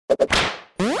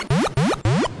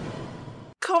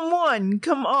Come one,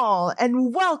 come all,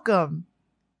 and welcome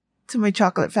to my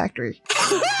chocolate factory.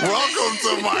 Welcome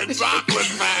to my chocolate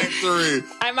factory.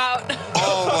 I'm out.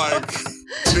 Oh my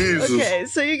Jesus. Okay,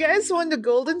 so you guys won the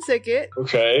golden ticket.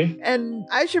 Okay. And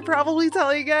I should probably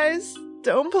tell you guys,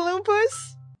 the Oompa Loompas,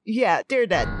 yeah, they're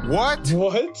dead. What?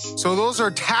 What? So those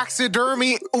are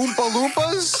taxidermy Oompa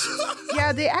Loompas?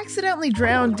 Yeah, they accidentally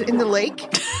drowned in the lake.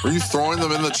 Are you throwing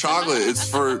them in the chocolate? It's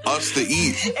for us to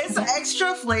eat. It's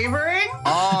extra flavoring.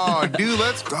 Oh, dude,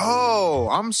 let's go.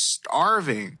 I'm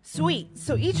starving. Sweet.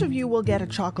 So each of you will get a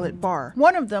chocolate bar.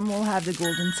 One of them will have the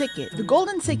golden ticket. The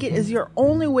golden ticket is your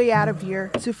only way out of here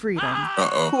to freedom.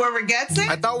 Uh-oh. Whoever gets it?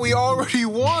 I thought we already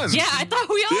won. Yeah, I thought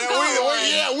we all got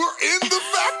one. We're in the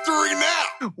factory now.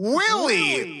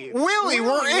 Willie,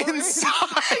 we're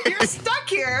inside. You're stuck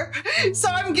here. So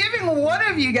I'm giving one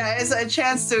of you guys a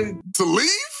chance to... To leave?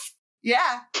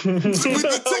 Yeah. With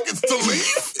the tickets to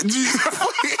leave?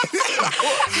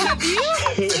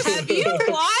 Have you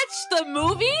watched the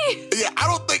movie? Yeah, I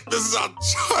don't think this is how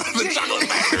the chocolate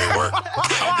factory works.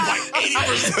 I'm like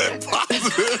 80%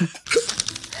 positive.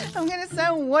 I'm gonna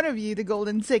send one of you the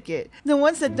golden ticket. The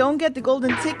ones that don't get the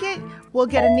golden ticket will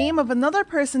get a name of another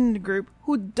person in the group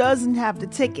who doesn't have the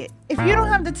ticket. If you don't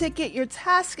have the ticket, your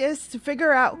task is to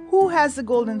figure out who has the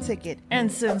golden ticket.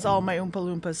 And since all my Oompa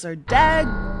Loompas are dead,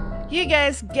 you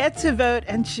guys get to vote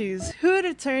and choose who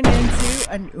to turn into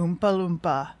an Oompa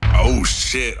Loompa. Oh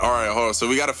shit. All right, hold on. So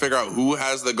we got to figure out who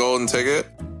has the golden ticket?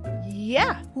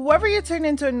 Yeah, whoever you turn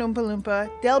into an Oompa Loompa,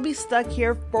 they'll be stuck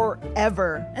here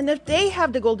forever. And if they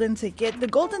have the golden ticket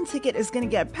is gonna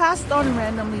get passed on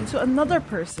randomly to another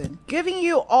person, giving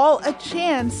you all a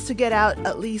chance to get out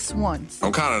at least once.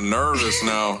 I'm kind of nervous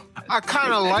now. I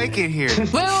kind of like it here.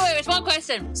 Wait, there's one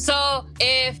question. So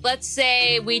if, let's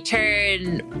say, we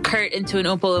turn Kurt into an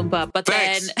Oompa Loompa, but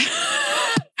Thanks. then...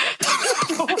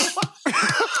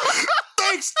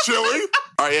 Thanks, Chili.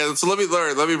 All right, yeah, so let me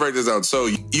break this down. So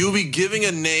you'll be giving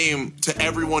a name to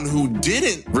everyone who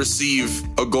didn't receive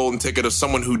a golden ticket of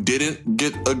someone who didn't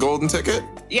get a golden ticket?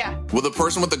 Yeah. Will the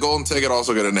person with the golden ticket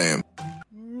also get a name?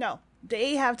 No,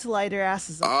 they have to lie their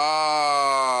asses off.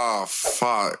 Ah,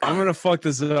 fuck. I'm gonna fuck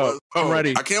this up. I'm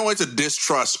ready. I can't wait to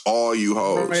distrust all you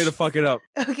hoes. I'm ready to fuck it up.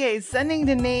 Okay, sending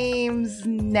the names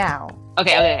now.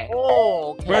 Okay.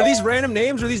 Wait, are these random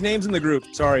names or are these names in the group?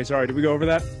 Sorry. Did we go over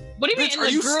that? What do you mean Bitch, in are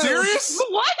the you group? serious?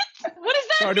 What? What is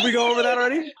that? Sorry, did we go over that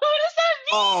already? Who does that mean?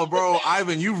 Oh, bro,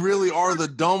 Ivan, you really are the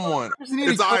dumb one. need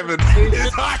It's to Ivan. conversation.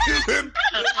 It's Ivan.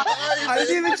 I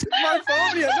didn't even check my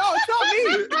phone yet. No, it's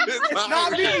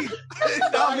not me.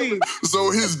 It's not me.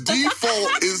 So his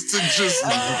default is to just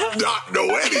not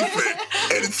know anything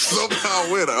and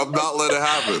somehow win. I'm not letting it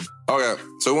happen. Okay,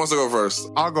 so who wants to go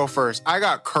first? I'll go first. I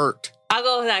got Kurt. I'll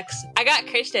go next. I got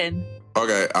Christian.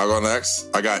 Okay, I'll go next.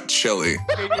 I got Chili.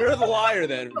 Okay, you're the liar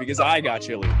then, because I got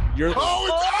chili. You're the liar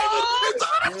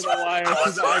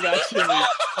because I got chili.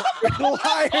 You're the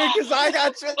liar because I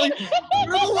got chili.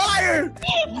 You're the liar.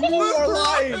 You are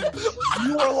lying.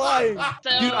 You are lying. So,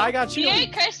 Dude, I got chili. Me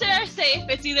and Christian are safe.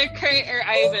 It's either Kurt or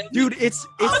Ivan. Dude, it's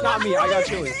not me. I got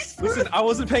chili. Listen, I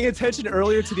wasn't paying attention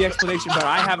earlier to the explanation, but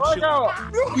I have chili.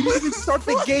 We didn't even start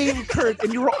the game, Kurt,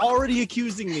 and you were already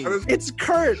accusing me. It's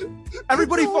Kurt.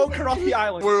 Everybody vote Kurt off the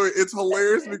island. Wait, it's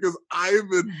hilarious because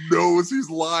Ivan knows he's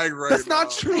lying right That's now.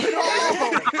 not true at all.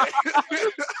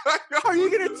 Are you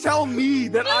gonna tell me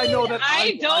that I know that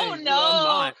I don't lying? know. No, I'm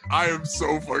not. I am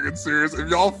so fucking serious. If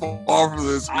y'all fall for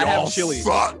this, I y'all have chili.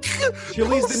 suck.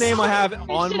 Chili's the name I have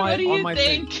on Christian, my what do you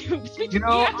thing. think? You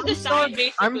know, have to decide,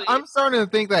 basically. I'm starting to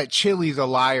think that Chili's a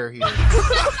liar here.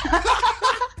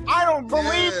 I don't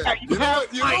believe that you have.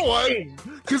 You know what?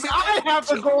 Because I have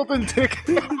the golden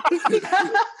ticket.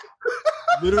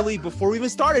 Literally, before we even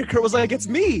started, Kurt was like, "It's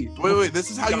me." Wait. This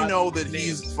is how you know that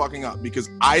he's fucking up because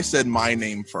I said my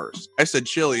name first. I said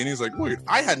Chili, and he's like, "Wait,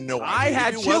 I had no idea." I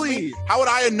had If it was chili. me, how would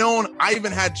I have known I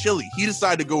even had Chili? He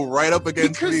decided to go right up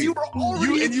against Because me. you were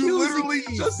already and you accusing literally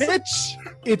me, just bitch.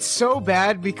 It's so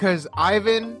bad because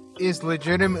Ivan is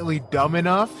legitimately dumb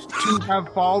enough to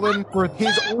have fallen for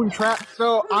his own trap.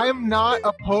 So I'm not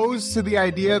opposed to the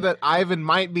idea that Ivan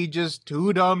might be just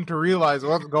too dumb to realize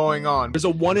what's going on. There's a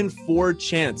 1 in 4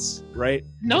 chance, right?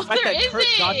 No, the fact there that Kurt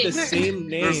got the isn't. same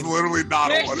name. There's literally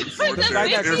not a There's 1 in 4 the chance.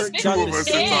 fact that There's Kurt 2 got of the us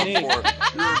same in top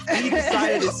 4. He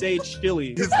decided to say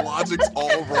chili. His logic's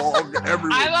all wrong.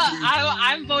 Everyone, please.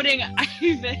 I'm voting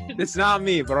Ivan. It's not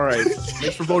me, but all right.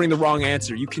 Thanks for voting the wrong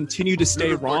answer. You continue to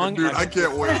stay wrong. Dude, I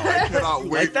can't wait. I cannot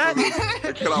wait like that? for this.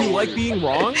 I cannot You wait. like being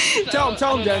wrong? Tell him,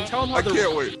 Dan. Tell him how I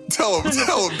can't wait. Tell him,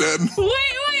 Dan.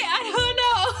 Wait, I don't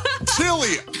know.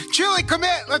 Chili, Chili,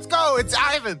 commit. Let's go. It's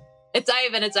Ivan. It's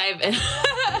Ivan. It's Ivan.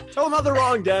 Tell them how they're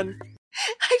wrong, Den.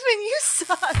 Ivan, you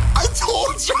suck. I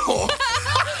told you.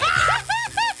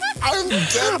 I'm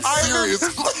dead serious.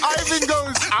 Ivan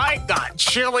goes, I got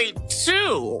chili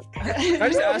too. Can I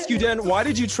just ask you, Den, why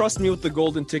did you trust me with the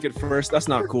golden ticket first? That's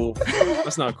not cool.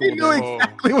 That's not cool. You knew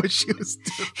exactly what she was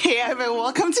doing. Hey, Ivan,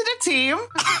 welcome to the team.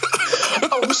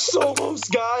 Oh, so close,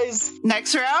 guys.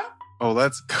 Next round. Oh,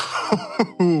 let's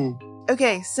go.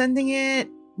 Okay, sending it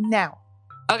now.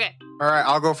 Okay. All right,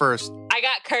 I'll go first. I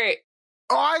got Kurt.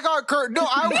 Oh, I got Kurt. No,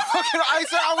 I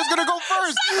said I was gonna go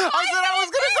first. I said I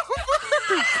was gonna go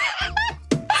first.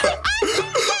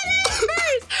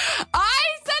 I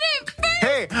said it first.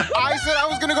 Hey, I said I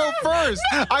was gonna go first.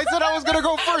 I said I was gonna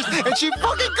go first, and she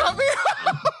fucking cut me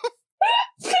off.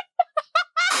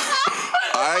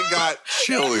 I got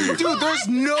chili. Dude, there's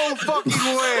no fucking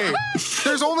way.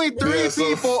 There's only three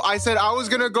people. I said I was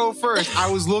gonna go first. I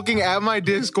was looking at my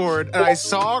Discord and I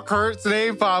saw Kurt's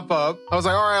name pop up. I was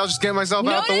like, all right, I'll just get myself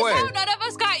out the way. Notice how none of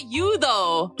us got you,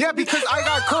 though. Yeah, because I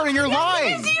got Kurt and you're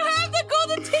lying. Because you have the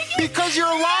golden ticket. Because you're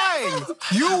lying.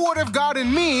 You would have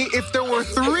gotten me if there were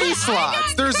 3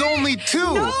 slots. There's only 2.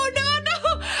 No.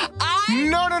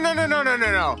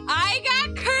 No. I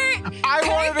got Kurt. I Kurt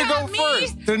wanted to got go me.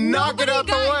 first to knock it Nobody out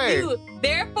the got way. you.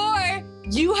 Therefore,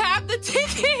 you have the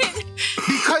ticket.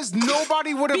 Because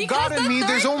nobody would have Because gotten the me.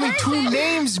 There's third only 2 person-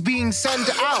 names being sent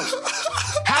out.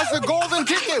 Has the golden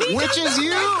ticket, which is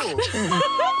you.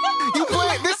 You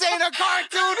play. This ain't a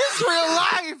cartoon. It's real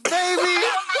life, baby.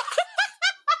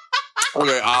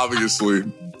 Okay, obviously,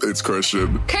 it's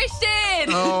Christian. Christian.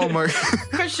 Oh my.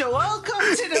 Christian, welcome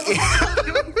to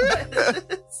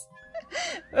the.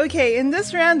 Okay, in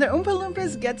this round, the Oompa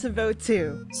Loompas get to vote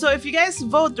too. So if you guys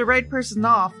vote the right person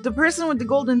off, the person with the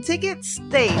golden ticket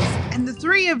stays, and the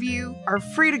 3 of you are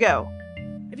free to go.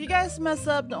 If you guys mess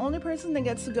up, the only person that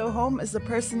gets to go home is the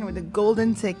person with the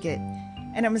golden ticket.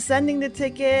 And I'm sending the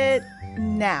ticket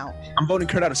now. I'm voting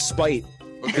Kurt out of spite.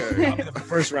 Okay.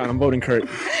 First round, I'm voting Kurt.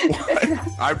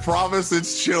 I promise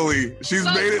it's chili. She's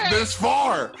So made it Kurt. this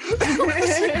far.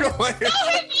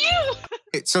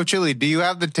 So, Chili, do you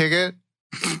have the ticket?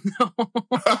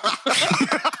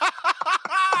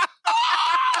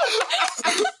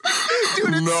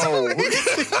 Dude, No.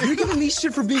 You're giving me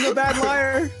shit for being a bad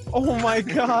liar? Oh my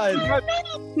god.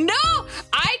 No,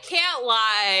 I can't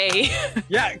lie.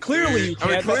 Yeah, clearly you I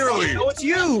mean, can't. clearly. No, it's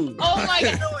you. Oh my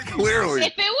god. Clearly.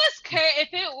 If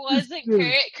it wasn't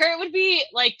Kurt, Kurt would be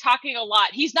like talking a lot.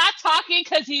 He's not talking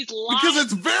because he's lying. Because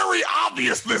it's very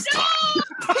obvious this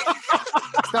time.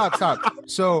 Stop.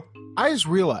 So, I just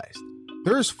realized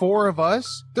there's 4 of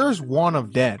us. There's 1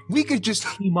 of Den. We could just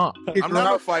team up. I'm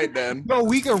not a fight, Dan. No,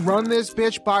 we can run this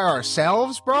bitch by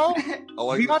ourselves, bro. I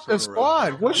like We got the this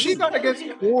squad. What's she got against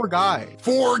 4 guys?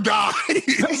 4 guys.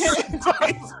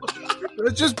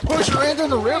 Let's just push her into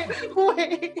the rim.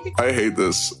 I hate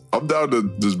this. I'm down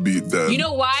to just beat Dan. You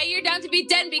know why you're down to beat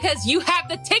Den? Because you have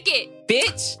the ticket,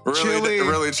 bitch.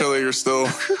 Really, Chili, you're still.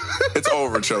 It's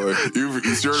over, Chili. You're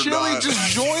Chili, not.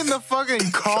 just join the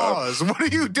fucking cause. What are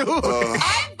you doing?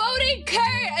 I'm voting Kurt.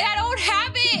 I don't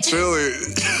have it.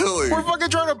 Chili. We're fucking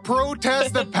trying to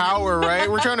protest the power, right?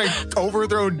 We're trying to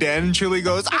overthrow Den. Chili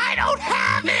goes, I don't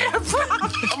have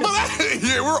it.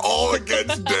 Yeah, we're all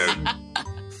against Dan.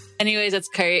 Anyways, it's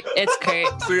Kurt. It's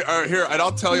Kurt. See, here, and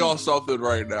I'll tell y'all something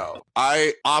right now.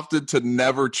 I opted to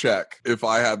never check if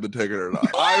I had the ticket or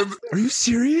not. Are you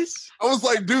serious? I was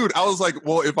like, dude,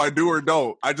 well, if I do or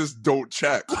don't, I just don't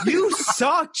check. You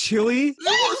suck, Chili. You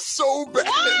are so bad.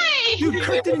 Why? Dude,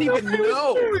 Kurt didn't even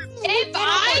know. If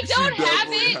I don't have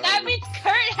definitely it, that means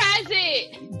Kurt has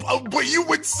it. But you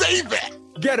would say that.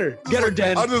 Get her,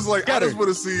 Den. I just want Get to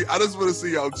her. see. I just want to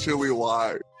see how Chili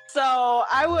lie. So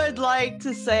I would like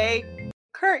to say,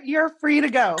 Kurt, you're free to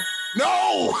go.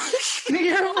 No,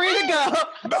 You're free to go.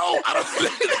 no, I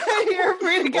don't. You're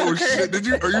free to go, Oh Kurt.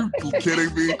 shit! Are you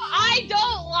kidding me? I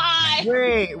don't lie.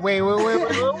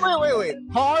 Wait.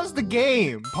 Pause the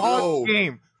game. Pause the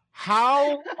game.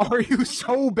 How are you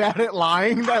so bad at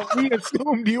lying that we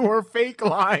assumed you were fake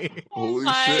lying? Holy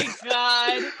My shit!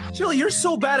 God. Chili, you're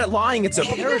so bad at lying, it's a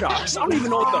paradox. I don't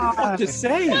even know what the fuck to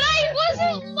say. But I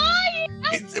wasn't lying.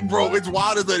 Bro, it's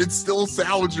wild that it still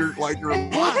sounds like you're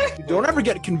lying. Don't ever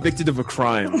get convicted of a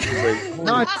crime. Like,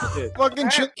 Not holy shit. fucking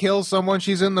shit. Kill someone.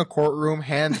 She's in the courtroom.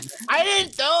 Hands. I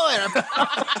didn't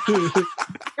do it.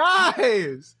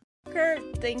 Guys. Kurt,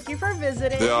 thank you for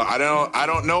visiting. Yeah, I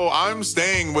don't know. I'm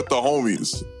staying with the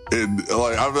homies. And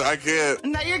like, I can't.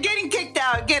 Now you're getting kicked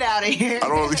out. Get out of here. I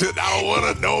don't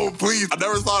want to know. Please. I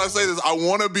never thought I'd say this. I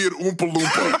want to be an Oompa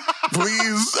Loompa.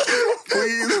 Please.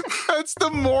 That's the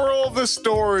moral of the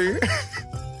story.